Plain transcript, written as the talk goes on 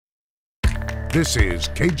This is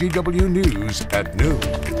KGW News at noon.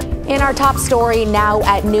 In our top story now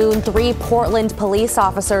at noon, 3 Portland police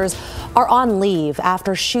officers are on leave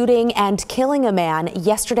after shooting and killing a man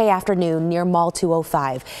yesterday afternoon near Mall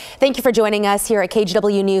 205. Thank you for joining us here at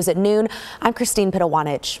KGW News at noon. I'm Christine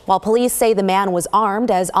Pitawanich. While police say the man was armed,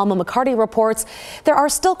 as Alma McCarty reports, there are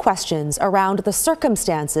still questions around the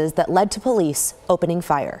circumstances that led to police opening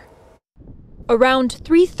fire. Around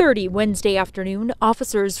 3:30 Wednesday afternoon,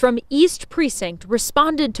 officers from East Precinct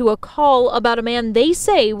responded to a call about a man they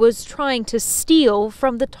say was trying to steal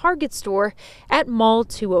from the Target store at Mall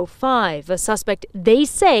 205, a suspect they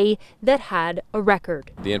say that had a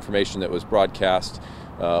record. The information that was broadcast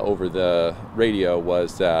over the radio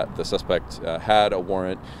was that the suspect had a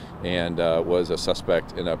warrant and was a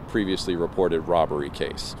suspect in a previously reported robbery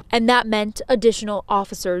case. And that meant additional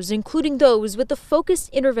officers, including those with the Focused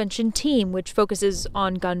Intervention Team, which focuses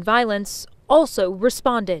on gun violence, also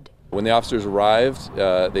responded. When the officers arrived,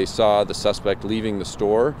 they saw the suspect leaving the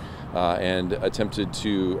store and attempted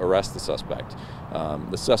to arrest the suspect.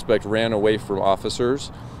 The suspect ran away from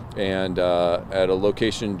officers, and at a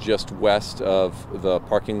location just west of the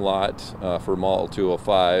parking lot for Mall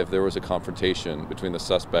 205, there was a confrontation between the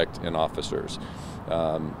suspect and officers.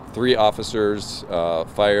 3 officers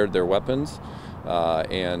fired their weapons,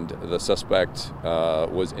 and the suspect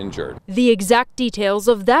was injured. The exact details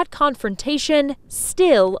of that confrontation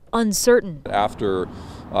still uncertain. After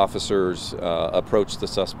officers approached the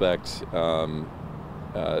suspect,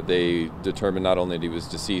 they determined not only that he was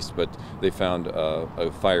deceased, but they found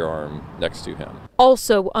a firearm next to him.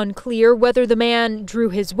 Also unclear whether the man drew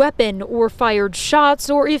his weapon or fired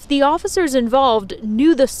shots, or if the officers involved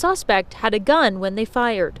knew the suspect had a gun when they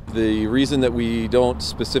fired. The reason that we don't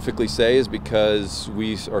specifically say is because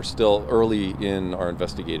we are still early in our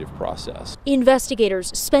investigative process.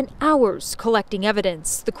 Investigators spent hours collecting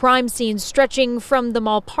evidence, the crime scene stretching from the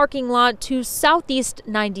mall parking lot to Southeast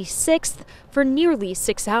 96th for nearly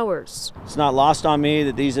 6 hours. It's not lost on me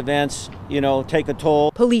that these events, take a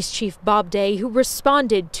toll. Police Chief Bob Day, who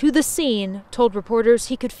responded to the scene, told reporters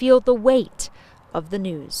he could feel the weight of the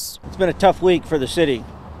news. It's been a tough week for the city,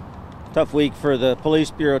 tough week for the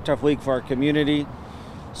police bureau, tough week for our community.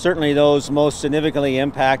 Certainly those most significantly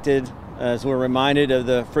impacted, as we're reminded of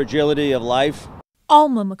the fragility of life.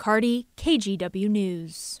 Alma McCarty, KGW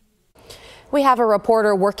News. We have a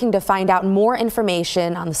reporter working to find out more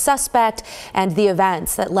information on the suspect and the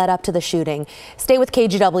events that led up to the shooting. Stay with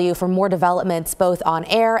KGW for more developments both on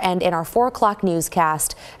air and in our 4 o'clock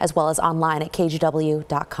newscast, as well as online at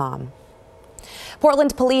kgw.com.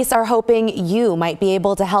 Portland police are hoping you might be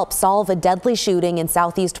able to help solve a deadly shooting in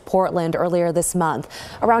Southeast Portland earlier this month.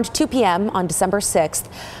 Around 2 p.m. on December 6th,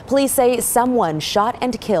 police say someone shot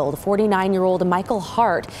and killed 49-year-old Michael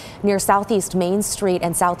Hart near Southeast Main Street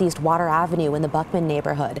and Southeast Water Avenue in the Buckman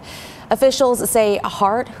neighborhood. Officials say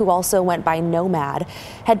Hart, who also went by Nomad,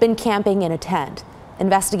 had been camping in a tent.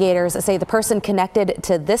 Investigators say the person connected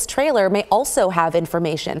to this trailer may also have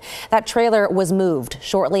information. That trailer was moved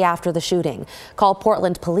shortly after the shooting. Call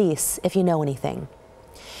Portland Police if you know anything.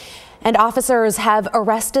 And officers have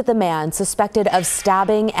arrested the man suspected of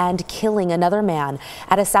stabbing and killing another man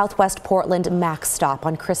at a Southwest Portland Max stop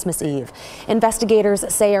on Christmas Eve.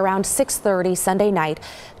 Investigators say around 6:30 Sunday night,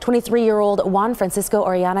 23-year-old Juan Francisco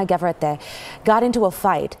Oriana Gavrete got into a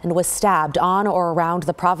fight and was stabbed on or around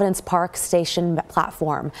the Providence Park Station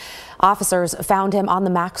platform. Officers found him on the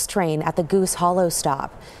Max train at the Goose Hollow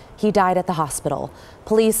stop. He died at the hospital.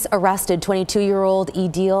 Police arrested 22-year-old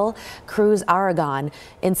Edil Cruz Aragon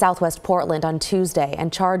in Southwest Portland on Tuesday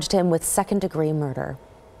and charged him with second-degree murder.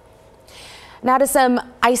 Now to some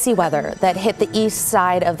icy weather that hit the east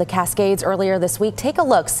side of the Cascades earlier this week. Take a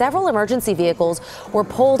look. Several emergency vehicles were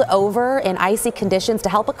pulled over in icy conditions to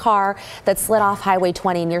help a car that slid off Highway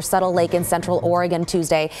 20 near Settle Lake in Central Oregon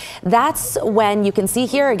Tuesday. That's when you can see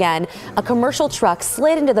here again, a commercial truck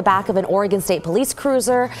slid into the back of an Oregon State Police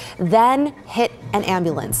cruiser, then hit an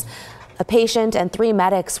ambulance. A patient and 3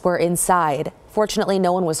 medics were inside. Fortunately,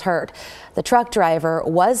 no one was hurt. The truck driver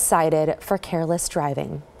was cited for careless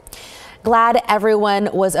driving. Glad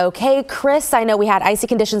everyone was okay. Chris, I know we had icy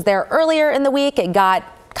conditions there earlier in the week. It got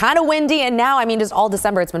kind of windy, and now, just all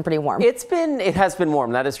December, it's been pretty warm. It has been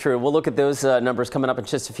warm. That is true. We'll look at those numbers coming up in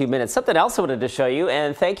just a few minutes. Something else I wanted to show you,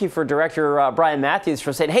 and thank you for Director Brian Matthews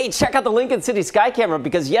for saying, hey, check out the Lincoln City Sky Camera,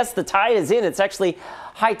 because yes, the tide is in. It's actually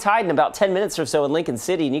high tide in about 10 minutes or so in Lincoln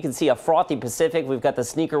City, and you can see a frothy Pacific. We've got the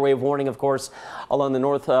sneaker wave warning, of course, along the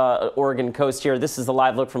North Oregon coast here. This is the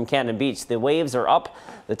live look from Cannon Beach. The waves are up.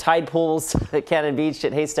 The tide pools at Cannon Beach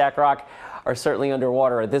at Haystack Rock are certainly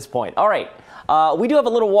underwater at this point. All right. We do have a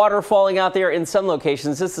little water falling out there in some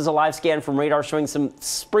locations. This is a live scan from radar showing some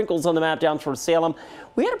sprinkles on the map down towards Salem.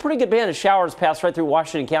 We had a pretty good band of showers pass right through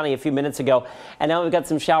Washington County a few minutes ago, and now we've got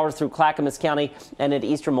some showers through Clackamas County and in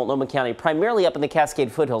eastern Multnomah County, primarily up in the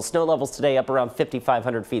Cascade foothills. Snow levels today up around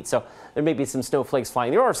 5,500 feet, so there may be some snowflakes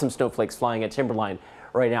flying. There are some snowflakes flying at Timberline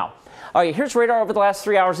right now. All right, here's radar over the last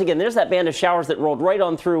 3 hours. Again, there's that band of showers that rolled right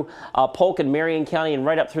on through Polk and Marion County and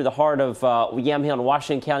right up through the heart of Yamhill and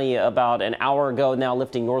Washington County about an hour ago, now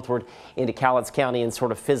lifting northward into Cowlitz County and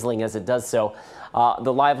sort of fizzling as it does so.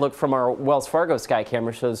 The live look from our Wells Fargo sky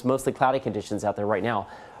camera shows mostly cloudy conditions out there right now.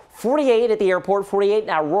 48 at the airport, 48 in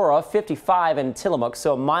Aurora, 55 in Tillamook,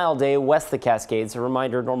 so a mild day west of the Cascades. A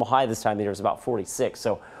reminder, normal high this time of year is about 46,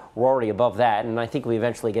 so we're already above that, and I think we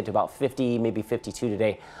eventually get to about 50, maybe 52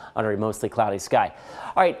 today under a mostly cloudy sky.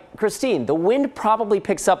 All right, Christine, the wind probably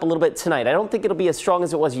picks up a little bit tonight. I don't think it'll be as strong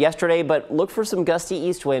as it was yesterday, but look for some gusty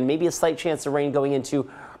east wind, maybe a slight chance of rain going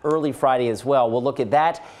into early Friday as well. We'll look at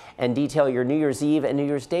that and detail your New Year's Eve and New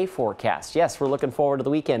Year's Day forecast. Yes, we're looking forward to the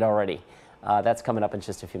weekend already. That's coming up in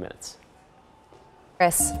just a few minutes.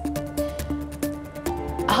 Chris.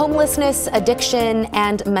 Homelessness, addiction,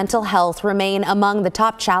 and mental health remain among the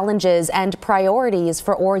top challenges and priorities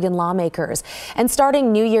for Oregon lawmakers. And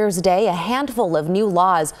starting New Year's Day, a handful of new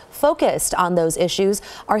laws focused on those issues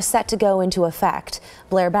are set to go into effect.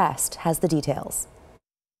 Blair Best has the details.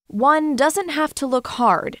 One doesn't have to look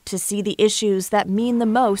hard to see the issues that mean the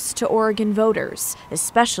most to Oregon voters,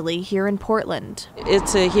 especially here in Portland.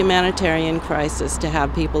 It's a humanitarian crisis to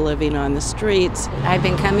have people living on the streets. I've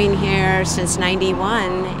been coming here since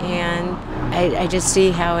 '91, and I just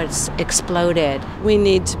see how it's exploded. We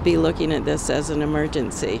need to be looking at this as an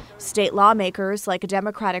emergency. State lawmakers like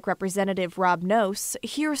Democratic Representative Rob Noce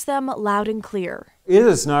hears them loud and clear. It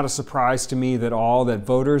is not a surprise to me at all that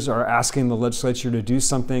voters are asking the legislature to do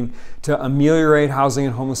something to ameliorate housing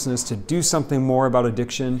and homelessness, to do something more about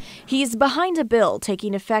addiction. He's behind a bill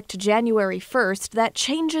taking effect January 1st that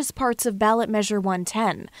changes parts of Ballot Measure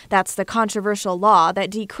 110. That's the controversial law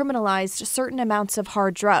that decriminalized certain amounts of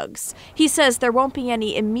hard drugs. He says there won't be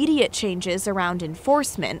any immediate changes around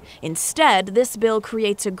enforcement. Instead, this bill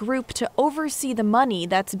creates a group to oversee the money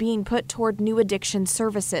that's being put toward new addiction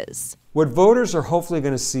services. What voters are hopefully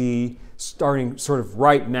going to see starting sort of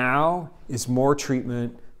right now is more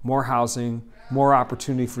treatment, more housing, more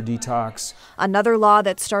opportunity for detox. Another law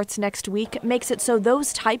that starts next week makes it so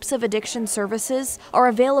those types of addiction services are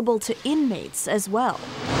available to inmates as well.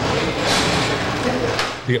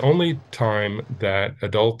 The only time that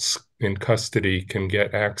adults in custody can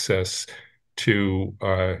get access to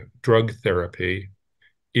drug therapy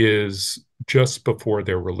is just before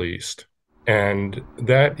they're released. And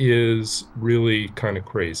that is really kind of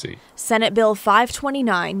crazy. Senate Bill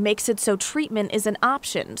 529 makes it so treatment is an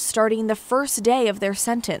option starting the first day of their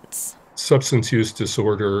sentence. Substance use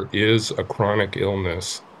disorder is a chronic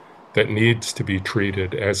illness that needs to be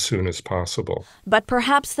treated as soon as possible. But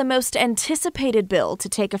perhaps the most anticipated bill to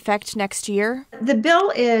take effect next year? The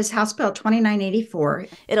bill is House Bill 2984.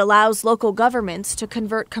 It allows local governments to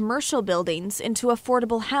convert commercial buildings into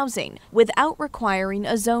affordable housing without requiring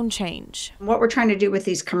a zone change. What we're trying to do with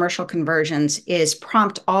these commercial conversions is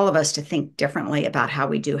prompt all of us to think differently about how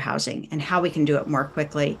we do housing and how we can do it more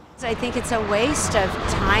quickly. I think it's a waste of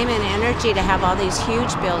time and energy to have all these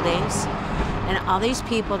huge buildings and all these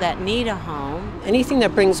people that need a home. Anything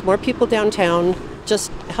that brings more people downtown just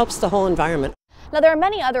helps the whole environment. Now, there are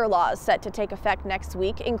many other laws set to take effect next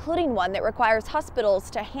week, including one that requires hospitals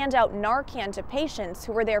to hand out Narcan to patients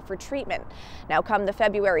who are there for treatment. Now, come the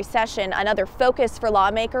February session, another focus for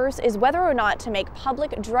lawmakers is whether or not to make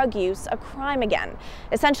public drug use a crime again,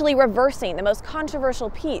 essentially reversing the most controversial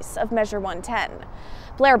piece of Measure 110.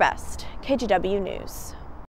 Blair Best, KGW News.